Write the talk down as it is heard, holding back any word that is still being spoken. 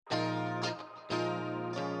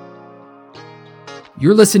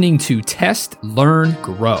You're listening to Test, Learn,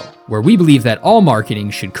 Grow, where we believe that all marketing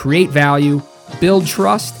should create value, build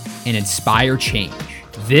trust, and inspire change.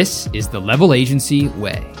 This is the Level Agency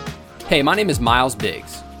way. Hey, my name is Miles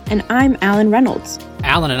Biggs. And I'm Alan Reynolds.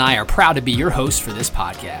 Alan and I are proud to be your hosts for this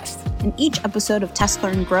podcast. In each episode of Test,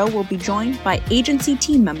 Learn, Grow, we'll be joined by agency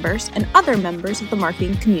team members and other members of the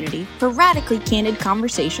marketing community for radically candid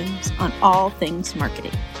conversations on all things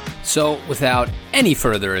marketing. So, without any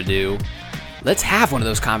further ado, let's have one of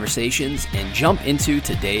those conversations and jump into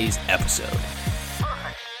today's episode.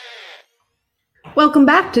 Welcome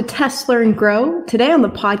back to Test, Learn, Grow. Today on the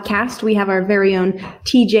podcast, we have our very own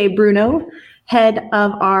TJ Bruno, head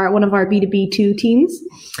of one of our B2B2 teams.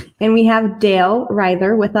 And we have Dale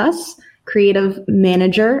Reither with us, creative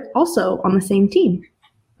manager, also on the same team.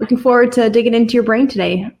 Looking forward to digging into your brain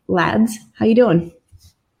today, lads. How you doing?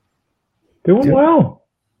 Doing well.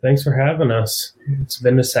 Thanks for having us. It's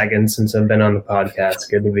been a second since I've been on the podcast.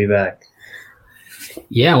 Good to be back.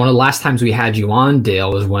 Yeah, one of the last times we had you on,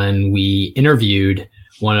 Dale, was when we interviewed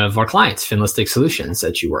one of our clients, Finlistic Solutions,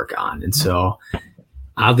 that you work on. And so,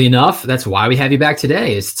 oddly enough, that's why we have you back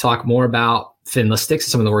today, is to talk more about Finlistic and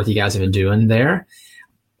some of the work you guys have been doing there.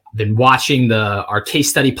 I've been watching our case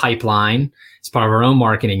study pipeline as part of our own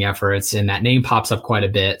marketing efforts, and that name pops up quite a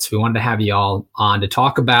bit. So we wanted to have you all on to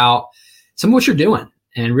talk about some of what you're doing.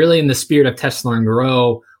 And really in the spirit of Test, Learn,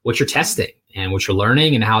 Grow, what you're testing and what you're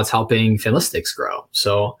learning and how it's helping Finlistics grow.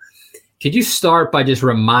 So could you start by just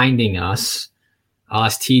reminding us, I'll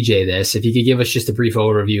ask TJ this, if you could give us just a brief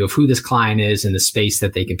overview of who this client is and the space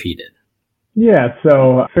that they compete in. Yeah,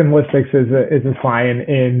 so Finlistics is a client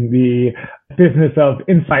in the business of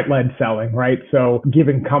insight-led selling, right? So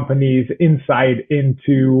giving companies insight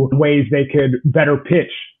into ways they could better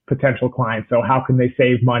pitch potential clients. So how can they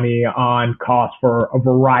save money on costs for a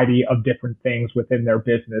variety of different things within their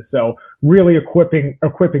business? So really equipping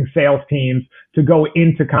sales teams to go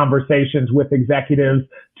into conversations with executives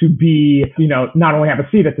to be, not only have a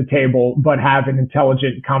seat at the table, but have an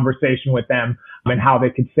intelligent conversation with them and how they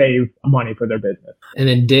could save money for their business. And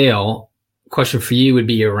then Dale, question for you would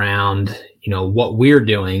be around, what we're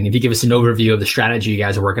doing. If you give us an overview of the strategy you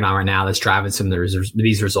guys are working on right now that's driving some of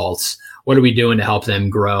these results, what are we doing to help them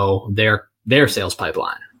grow their sales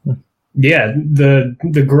pipeline? Yeah,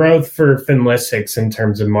 the growth for Finlistics in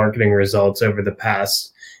terms of marketing results over the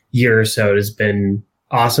past year or so has been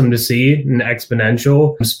awesome to see and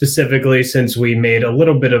exponential, specifically since we made a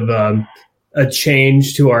little bit of a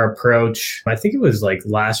change to our approach. I think it was like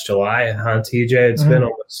last July, huh, TJ? It's been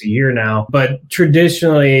almost a year now. But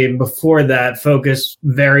traditionally, before that, focused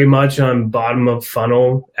very much on bottom of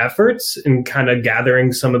funnel efforts and kind of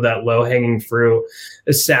gathering some of that low hanging fruit,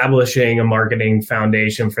 establishing a marketing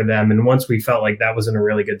foundation for them. And once we felt like that was in a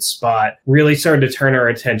really good spot, really started to turn our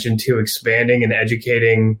attention to expanding and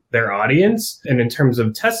educating their audience. And in terms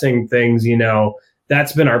of testing things,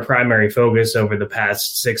 that's been our primary focus over the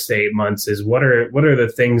past 6 to 8 months is what are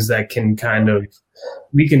the things that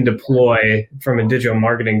we can deploy from a digital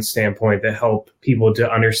marketing standpoint that help people to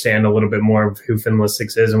understand a little bit more of who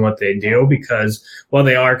Finlistics is and what they do, because while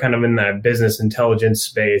they are kind of in that business intelligence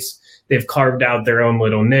space, they've carved out their own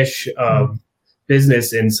little niche of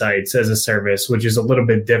business insights as a service, which is a little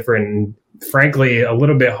bit different and frankly a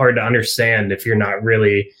little bit hard to understand if you're not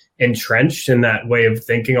really entrenched in that way of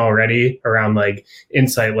thinking already around like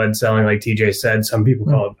insight-led selling, like TJ said. Some people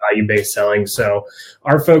call it value-based selling. So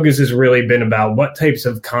our focus has really been about what types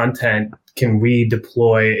of content can we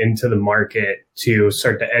deploy into the market to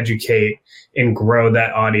start to educate and grow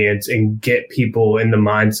that audience and get people in the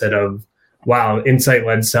mindset of, wow,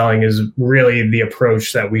 insight-led selling is really the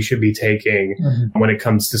approach that we should be taking when it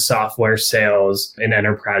comes to software sales and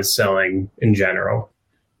enterprise selling in general.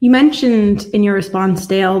 You mentioned in your response,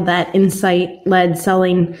 Dale, that insight-led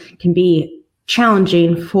selling can be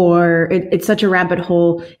challenging it's such a rabbit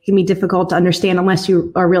hole. It can be difficult to understand unless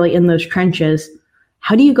you are really in those trenches.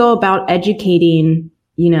 How do you go about educating,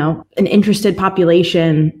 an interested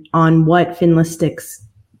population on what Finlistics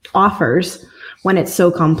offers when it's so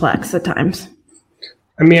complex at times?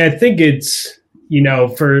 I mean, I think it's,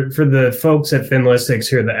 for the folks at Finlistics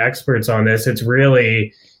who are the experts on this, it's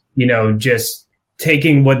really, just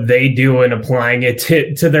taking what they do and applying it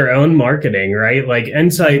to their own marketing, right? Like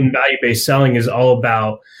insight and value-based selling is all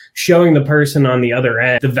about showing the person on the other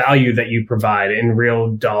end the value that you provide in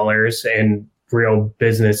real dollars and real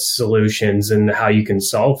business solutions and how you can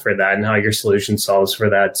solve for that and how your solution solves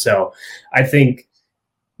for that. So I think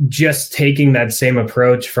just taking that same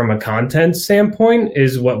approach from a content standpoint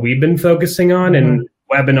is what we've been focusing on. And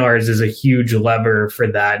webinars is a huge lever for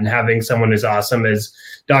that. And having someone as awesome as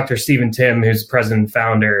Dr. Stephen Tim, who's president and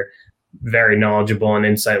founder, very knowledgeable on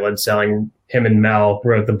insight-led selling. Him and Mel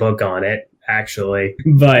wrote the book on it, actually.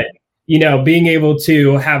 But, being able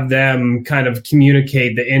to have them kind of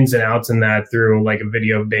communicate the ins and outs in that through like a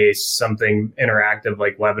video-based, something interactive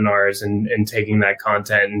like webinars and taking that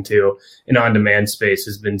content into an on-demand space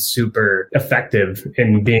has been super effective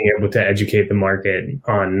in being able to educate the market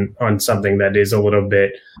on something that is a little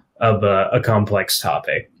bit of a complex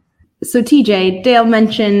topic. So TJ, Dale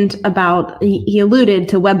mentioned he alluded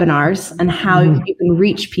to webinars and how you can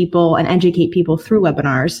reach people and educate people through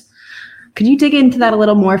webinars. Could you dig into that a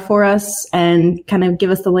little more for us and kind of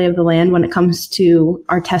give us the lay of the land when it comes to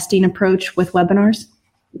our testing approach with webinars?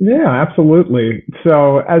 Yeah, absolutely.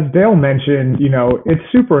 So as Dale mentioned, it's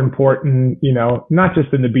super important, not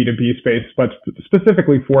just in the B2B space, but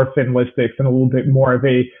specifically for Finlistics and a little bit more of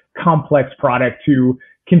a complex product to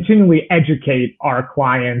continually educate our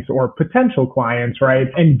clients or potential clients, right?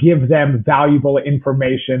 And give them valuable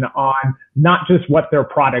information on not just what their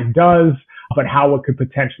product does, but how it could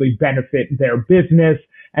potentially benefit their business,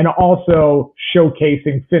 and also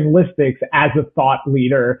showcasing Finlistics as a thought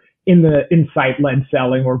leader in the insight-led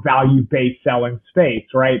selling or value-based selling space,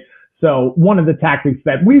 right? So one of the tactics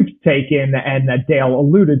that we've taken and that Dale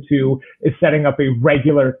alluded to is setting up a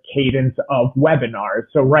regular cadence of webinars.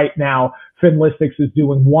 So right now, Finlistics is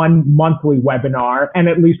doing one monthly webinar, and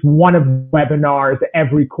at least one of the webinars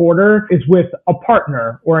every quarter is with a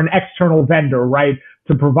partner or an external vendor, right?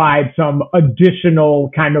 To provide some additional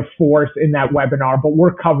kind of force in that webinar, but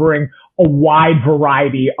we're covering a wide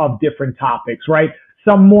variety of different topics, right?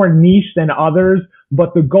 Some more niche than others,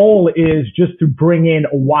 but the goal is just to bring in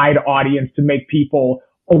a wide audience to make people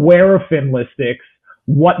aware of Finlistics,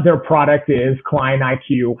 what their product is, Client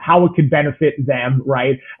IQ, how it could benefit them,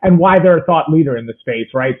 right? And why they're a thought leader in the space,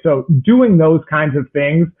 right? So doing those kinds of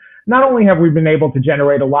things, not only have we been able to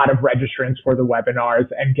generate a lot of registrants for the webinars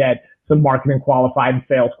and get some marketing qualified and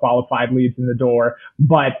sales qualified leads in the door,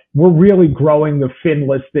 but we're really growing the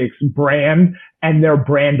Finlistics brand and their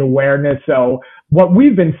brand awareness. So what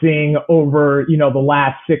we've been seeing over, the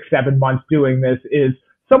last 6-7 months doing this is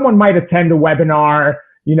someone might attend a webinar,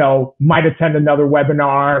 might attend another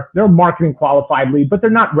webinar. They're a marketing qualified lead, but they're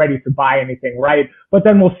not ready to buy anything, right? But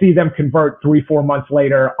then we'll see them convert 3-4 months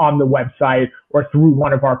later on the website or through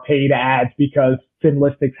one of our paid ads because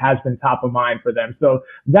Finlistics has been top of mind for them. So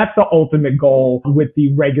that's the ultimate goal with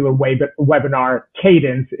the regular webinar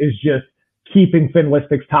cadence, is just keeping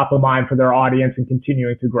Finlistics top of mind for their audience and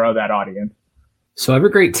continuing to grow that audience. So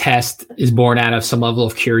every great test is born out of some level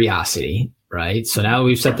of curiosity, right? So now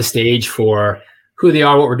we've set the stage for who they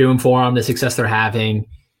are, what we're doing for them, the success they're having.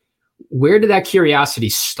 Where did that curiosity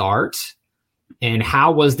start? And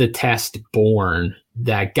how was the test born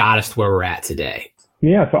that got us to where we're at today?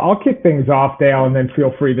 Yeah, so I'll kick things off, Dale, and then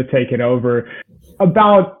feel free to take it over.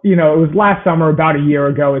 About, it was last summer, about a year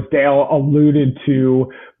ago, as Dale alluded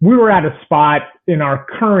to, we were at a spot in our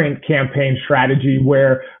current campaign strategy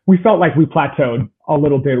where we felt like we plateaued a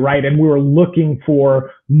little bit, right? And we were looking for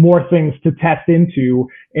more things to test into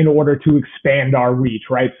in order to expand our reach,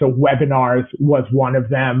 right? So webinars was one of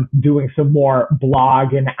them, doing some more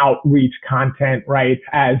blog and outreach content, right?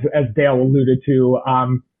 As Dale alluded to,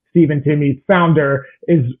 Stephen Timmy, founder,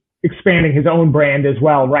 is expanding his own brand as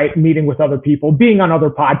well, right? Meeting with other people, being on other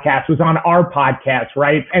podcasts, was on our podcast,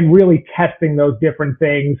 right? And really testing those different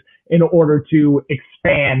things in order to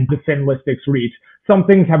expand the Finlistics reach. Some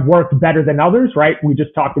things have worked better than others, right? We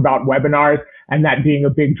just talked about webinars and that being a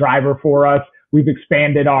big driver for us. We've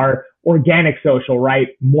expanded our organic social, right?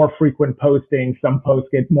 More frequent posting. Some posts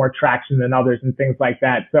get more traction than others and things like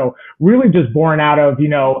that. So really just born out of,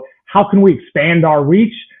 how can we expand our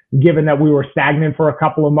reach, given that we were stagnant for a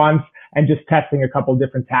couple of months, and just testing a couple of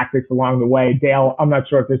different tactics along the way. Dale, I'm not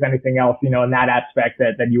sure if there's anything else, in that aspect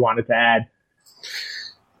that you wanted to add.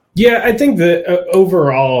 Yeah, I think that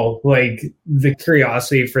overall, the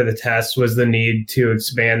curiosity for the test was the need to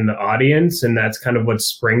expand the audience, and that's kind of what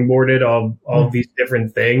springboarded all of these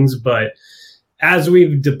different things. But as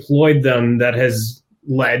we've deployed them, that has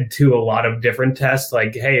led to a lot of different tests.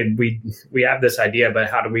 Like, hey, we have this idea, but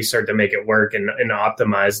how do we start to make it work and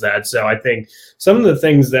optimize that? So I think some of the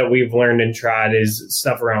things that we've learned and tried is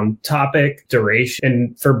stuff around topic, duration.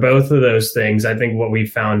 And for both of those things, I think what we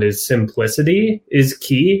found is simplicity is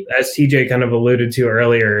key. As TJ kind of alluded to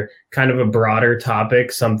earlier, kind of a broader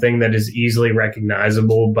topic, something that is easily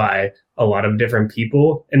recognizable by a lot of different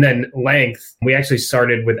people. And then length, we actually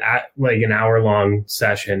started with like an hour-long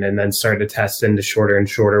session and then started to test into shorter and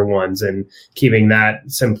shorter ones, and keeping that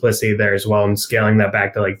simplicity there as well, and scaling that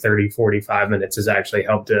back to like 30, 45 minutes has actually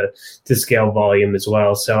helped to scale volume as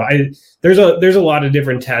well. So there's a lot of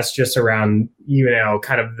different tests just around,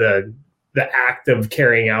 kind of the act of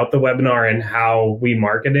carrying out the webinar and how we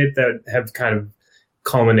market it that have kind of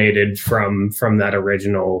culminated from that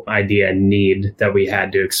original idea and need that we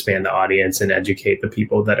had to expand the audience and educate the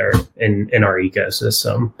people that are in our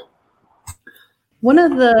ecosystem. One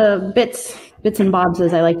of the bits and bobs,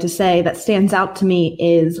 as I like to say, that stands out to me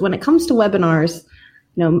is when it comes to webinars,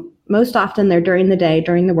 most often they're during the day,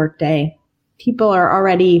 during the workday. People are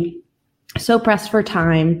already so pressed for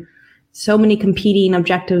time, so many competing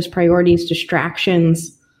objectives, priorities,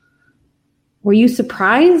 distractions. Were you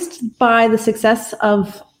surprised by the success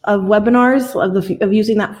of webinars, of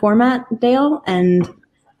using that format, Dale? And,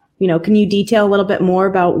 can you detail a little bit more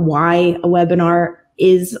about why a webinar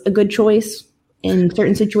is a good choice in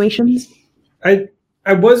certain situations? I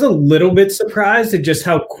was a little bit surprised at just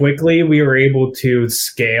how quickly we were able to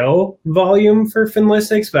scale volume for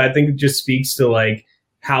Finlistics, but I think it just speaks to like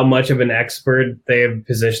how much of an expert they have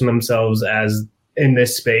positioned themselves as in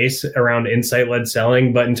this space around insight-led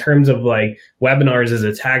selling. But in terms of like webinars as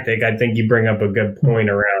a tactic, I think you bring up a good point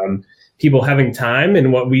around people having time.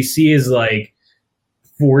 And what we see is like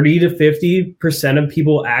 40 to 50% of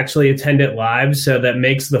people actually attend it live. So that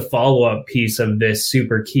makes the follow-up piece of this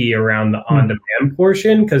super key around the on-demand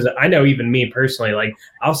portion. Because I know even me personally, like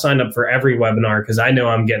I'll sign up for every webinar because I know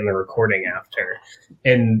I'm getting the recording after.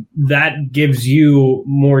 And that gives you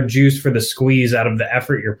more juice for the squeeze out of the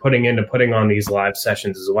effort you're putting into putting on these live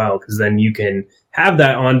sessions as well. Because then you can have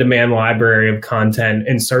that on-demand library of content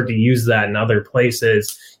and start to use that in other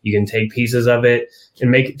places. You can take pieces of it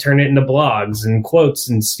and turn it into blogs and quotes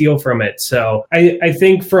and steal from it. So I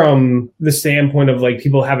think from the standpoint of like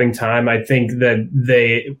people having time, I think that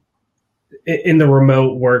they, in the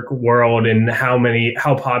remote work world and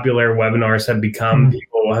how popular webinars have become,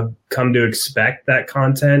 people have come to expect that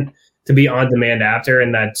content to be on demand after,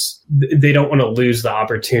 and they don't want to lose the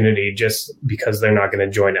opportunity just because they're not going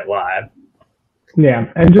to join it live.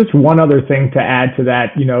 Yeah. And just one other thing to add to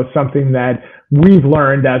that, something that we've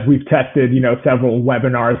learned as we've tested, several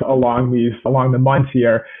webinars along the months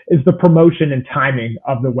here, is the promotion and timing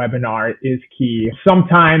of the webinar is key.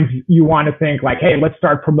 Sometimes you want to think like, hey, let's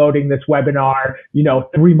start promoting this webinar,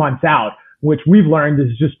 3 months out, which we've learned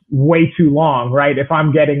is just way too long, right? If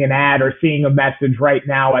I'm getting an ad or seeing a message right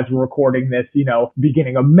now as we're recording this,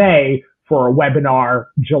 beginning of May for a webinar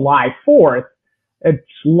July 4th, it's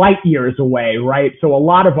light years away, right? So a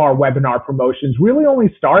lot of our webinar promotions really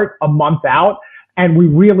only start a month out, and we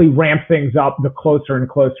really ramp things up the closer and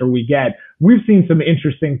closer we get. We've seen some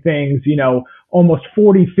interesting things, almost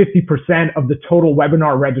 40, 50% of the total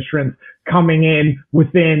webinar registrants coming in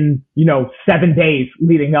within, 7 days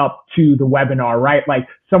leading up to the webinar, right? Like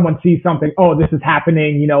someone sees something, oh, this is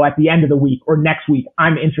happening, at the end of the week or next week.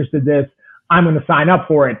 I'm interested in this. I'm going to sign up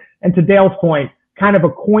for it. And to Dale's point, kind of a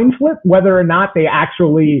coin flip whether or not they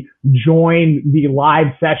actually join the live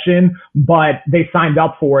session, but they signed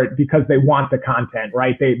up for it because they want the content,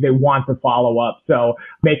 right? They want the follow up. So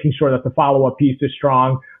making sure that the follow up piece is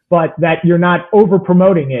strong, but that you're not over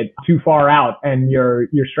promoting it too far out and you're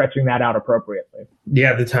stretching that out appropriately.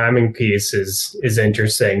 Yeah, the timing piece is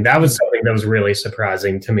interesting. That was something that was really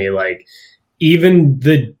surprising to me. Like even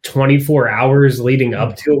the 24 hours leading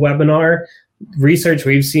up to a webinar, research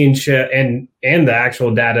we've seen and the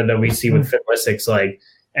actual data that we see with Finlistics, like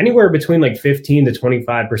anywhere between like 15 to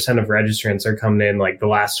 25% of registrants are coming in like the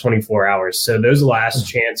last 24 hours. So those last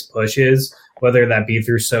chance pushes, whether that be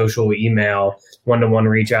through social, email, one-to-one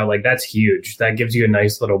reach out, like that's huge. That gives you a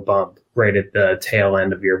nice little bump right at the tail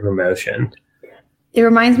end of your promotion. It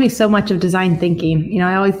reminds me so much of design thinking.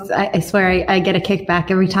 I swear I get a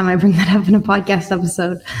kickback every time I bring that up in a podcast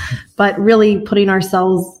episode, but really putting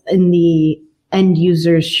ourselves in the end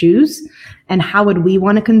user's shoes and how would we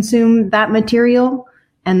want to consume that material,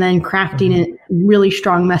 and then crafting it really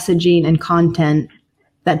strong messaging and content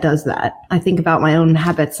that does that. I think about my own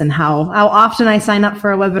habits and how often I sign up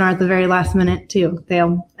for a webinar at the very last minute too,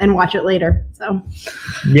 and watch it later. So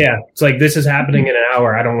yeah, it's like, this is happening in an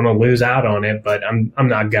hour. I don't want to lose out on it, but I'm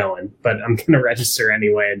not going, but I'm going to register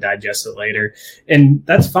anyway and digest it later. And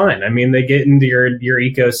that's fine. I mean, they get into your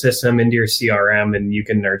ecosystem, into your CRM, and you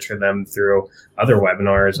can nurture them through other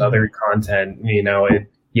webinars, other content,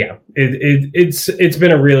 it's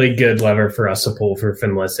been a really good lever for us to pull for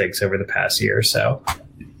Finlistics over the past year or so.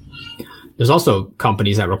 There's also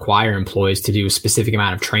companies that require employees to do a specific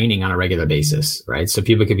amount of training on a regular basis, right? So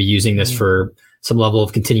people could be using this for some level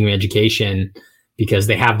of continuing education because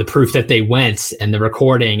they have the proof that they went and the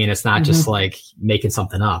recording, and it's not just like making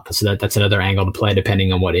something up. So that's another angle to play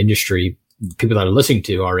depending on what industry people that are listening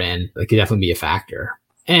to are in. That could definitely be a factor.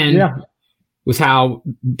 And with how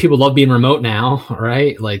people love being remote now,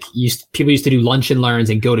 right? Like people used to do lunch and learns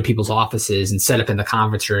and go to people's offices and set up in the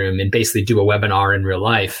conference room and basically do a webinar in real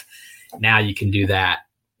life. Now you can do that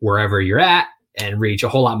wherever you're at and reach a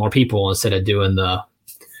whole lot more people instead of doing the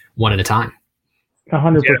one at a time.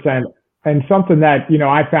 100%. And something that,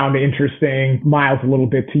 I found interesting, Miles, a little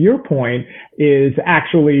bit to your point, is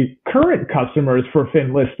actually current customers for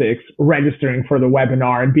Finlistics registering for the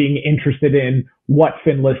webinar and being interested in what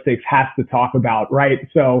Finlistics has to talk about, right?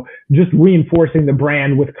 So just reinforcing the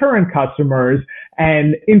brand with current customers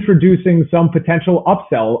and introducing some potential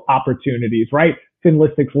upsell opportunities, right?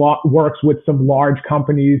 Finlistics works with some large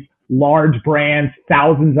companies, large brands,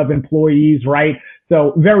 thousands of employees, right?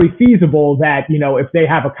 So very feasible that, if they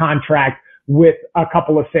have a contract with a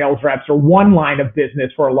couple of sales reps or one line of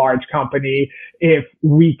business for a large company, if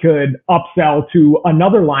we could upsell to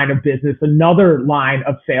another line of business, another line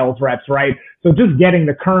of sales reps, right? So just getting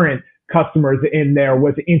the current customers in there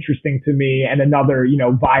was interesting to me and another,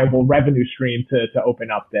 viable revenue stream to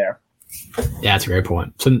open up there. Yeah, that's a great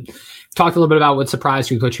point. So talked a little bit about what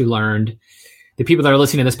surprised you, what you learned. The people that are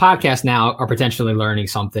listening to this podcast now are potentially learning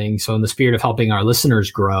something. So in the spirit of helping our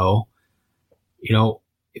listeners grow,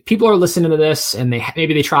 if people are listening to this and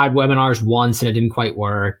maybe they tried webinars once and it didn't quite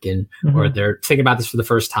work, and or they're thinking about this for the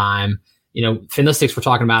first time, Finlistics we're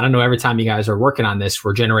talking about, I know every time you guys are working on this,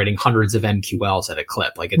 we're generating hundreds of MQLs at a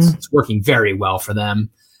clip. Like it's working very well for them.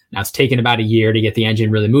 Now it's taken about a year to get the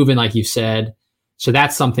engine really moving, like you said. So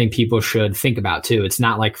that's something people should think about too. It's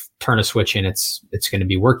not like turn a switch and it's going to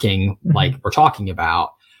be working like we're talking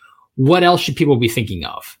about. What else should people be thinking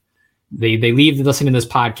of? They leave listening to this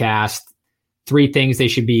podcast. 3 things they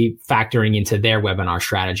should be factoring into their webinar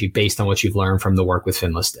strategy based on what you've learned from the work with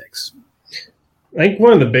Finlistics. I think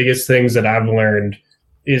one of the biggest things that I've learned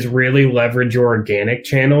is really leverage your organic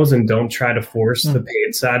channels and don't try to force the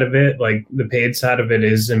paid side of it. Like the paid side of it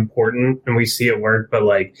is important and we see it work, but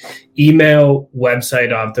like email,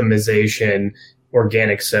 website optimization,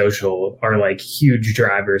 organic social are like huge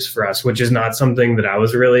drivers for us, which is not something that I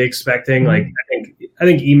was really expecting. Like I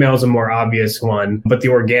think email is a more obvious one, but the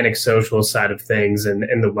organic social side of things and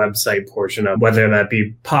the website portion of whether that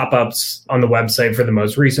be pop-ups on the website for the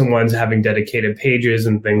most recent ones, having dedicated pages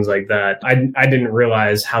and things like that. I didn't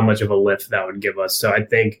realize how much of a lift that would give us. So I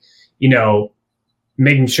think,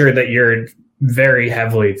 making sure that you're very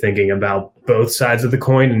heavily thinking about both sides of the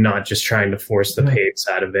coin and not just trying to force the paid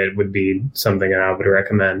side of it would be something that I would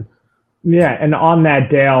recommend. Yeah. And on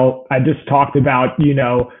that, Dale, I just talked about,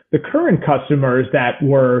 the current customers that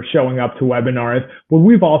were showing up to webinars. But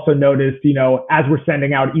we've also noticed, as we're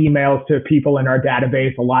sending out emails to people in our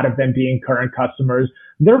database, a lot of them being current customers,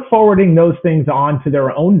 they're forwarding those things on to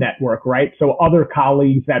their own network, right? So other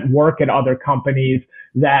colleagues that work at other companies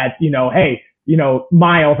that, hey,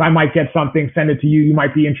 Miles, I might get something, send it to you. You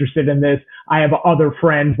might be interested in this. I have other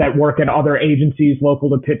friends that work at other agencies local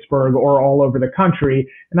to Pittsburgh or all over the country,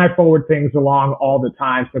 and I forward things along all the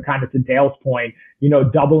time. So kind of to Dale's point,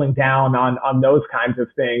 doubling down on those kinds of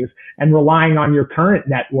things and relying on your current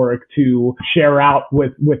network to share out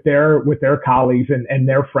with their colleagues and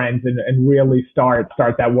their friends and really start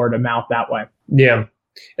that word of mouth that way. Yeah.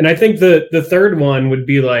 And I think the third one would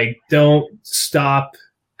be like, don't stop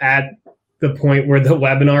at the point where the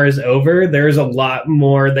webinar is over. There's a lot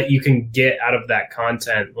more that you can get out of that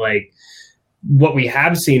content. Like what we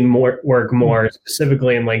have seen work more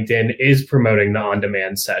specifically in LinkedIn is promoting the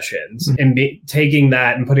on-demand sessions and taking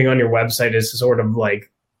that and putting on your website as sort of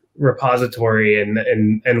like repository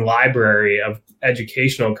and library of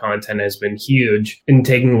educational content has been huge, and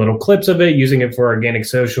taking little clips of it, using it for organic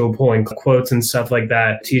social, pulling quotes and stuff like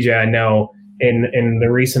that. TJ, I know in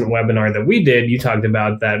the recent webinar that we did, you talked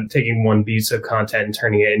about that taking one piece of content and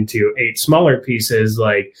turning it into 8 smaller pieces.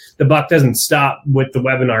 Like the buck doesn't stop with the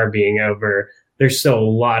webinar being over. There's still a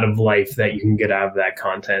lot of life that you can get out of that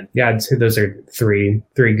content. Yeah, I'd say those are three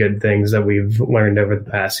good things that we've learned over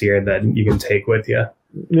the past year that you can take with you.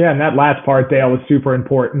 Yeah, and that last part, Dale, is super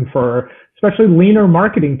important for especially leaner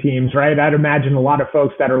marketing teams, right? I'd imagine a lot of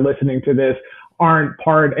folks that are listening to this aren't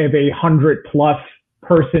part of a 100+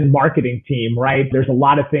 person marketing team, right? There's a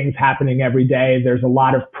lot of things happening every day. There's a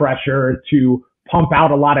lot of pressure to pump out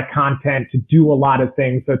a lot of content, to do a lot of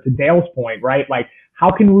things. So to Dale's point, right? Like, how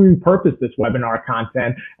can we repurpose this webinar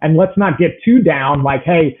content? And let's not get too down like,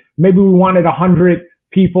 hey, maybe we wanted 100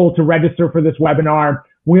 people to register for this webinar.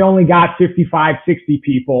 We only got 55, 60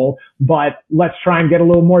 people, but let's try and get a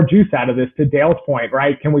little more juice out of this, to Dale's point,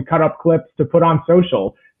 right? Can we cut up clips to put on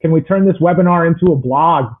social? Can we turn this webinar into a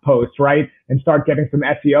blog post, right? And start getting some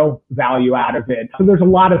SEO value out of it. So there's a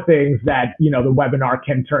lot of things that, the webinar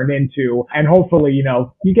can turn into, and hopefully, you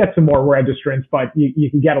get some more registrants, but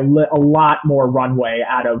you can get a lot more runway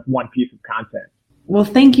out of one piece of content. Well,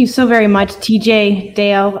 thank you so very much, TJ,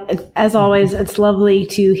 Dale. As always, it's lovely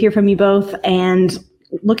to hear from you both, and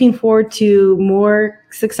looking forward to more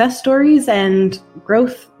success stories and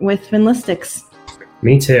growth with Finlistics.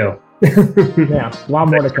 Me too. Yeah, a lot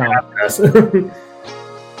more to come.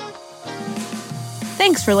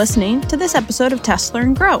 Thanks for listening to this episode of Test,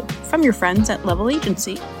 Learn, Grow from your friends at Level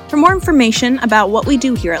Agency. For more information about what we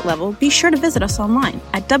do here at Level, be sure to visit us online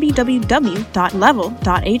at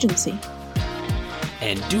www.level.agency.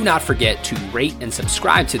 And do not forget to rate and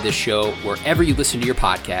subscribe to this show wherever you listen to your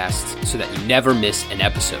podcasts so that you never miss an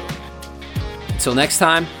episode. Until next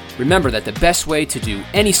time, remember that the best way to do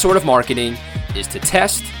any sort of marketing is to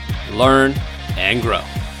test, learn, and grow.